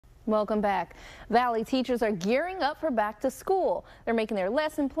Welcome back. Valley teachers are gearing up for back to school. They're making their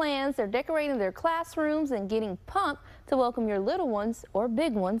lesson plans, they're decorating their classrooms and getting pumped to welcome your little ones or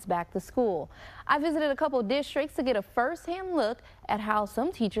big ones back to school. I visited a couple districts to get a first-hand look at how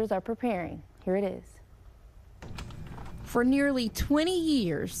some teachers are preparing. Here it is. For nearly 20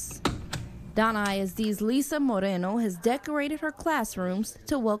 years, Donna ISD's Lisa Moreno has decorated her classrooms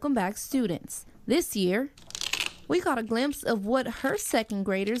to welcome back students. This year, we caught a glimpse of what her second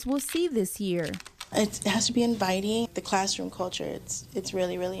graders will see this year. It has to be inviting. The classroom culture, it's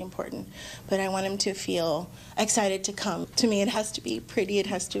really, really important. But I want them to feel excited to come. To me, it has to be pretty. It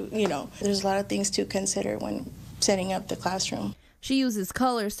has to, there's a lot of things to consider when setting up the classroom. She uses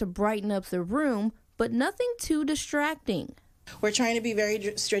colors to brighten up the room, but nothing too distracting. We're trying to be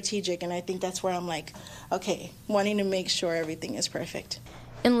very strategic, and I think that's where I'm like, okay, wanting to make sure everything is perfect.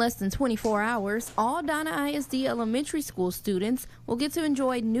 In less than 24 hours, all Donna ISD elementary school students will get to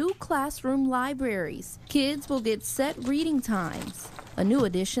enjoy new classroom libraries. Kids will get set reading times, a new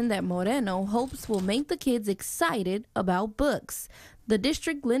addition that Moreno hopes will make the kids excited about books. The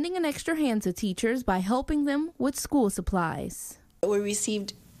district lending an extra hand to teachers by helping them with school supplies. We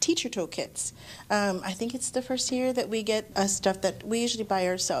received teacher toolkits. I think it's the first year that we get stuff that we usually buy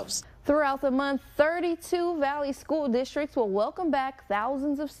ourselves. Throughout the month, 32 Valley school districts will welcome back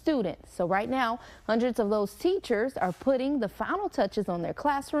thousands of students. So right now, hundreds of those teachers are putting the final touches on their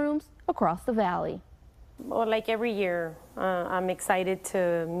classrooms across the Valley. Well, like every year, I'm excited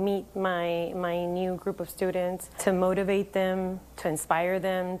to meet my new group of students, to motivate them, to inspire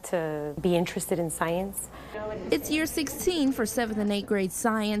them, to be interested in science. It's year 16 for 7th and 8th grade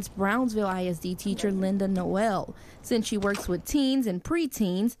science Brownsville ISD teacher Linda Noel. Since she works with teens and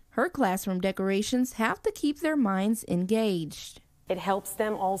preteens, her classroom decorations have to keep their minds engaged. It helps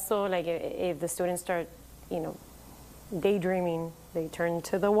them also, like if the students start, daydreaming, they turn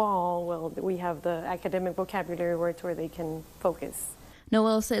to the wall. Well, we have the academic vocabulary words where they can focus.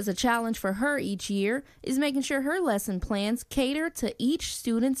 Noel says a challenge for her each year is making sure her lesson plans cater to each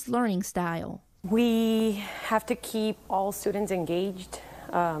student's learning style. We have to keep all students engaged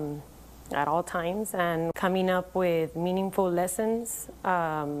at all times and coming up with meaningful lessons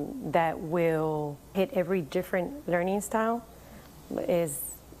that will hit every different learning style is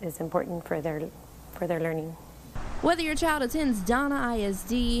important for their learning. Whether your child attends Donna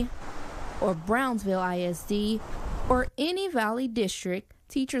ISD or Brownsville ISD or any Valley district,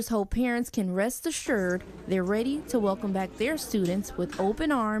 teachers hope parents can rest assured they're ready to welcome back their students with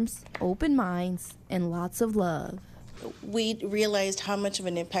open arms, open minds, and lots of love. We realized how much of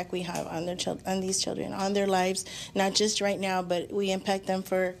an impact we have on these children, on their lives, not just right now, but we impact them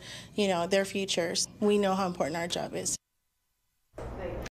for, their futures. We know how important our job is.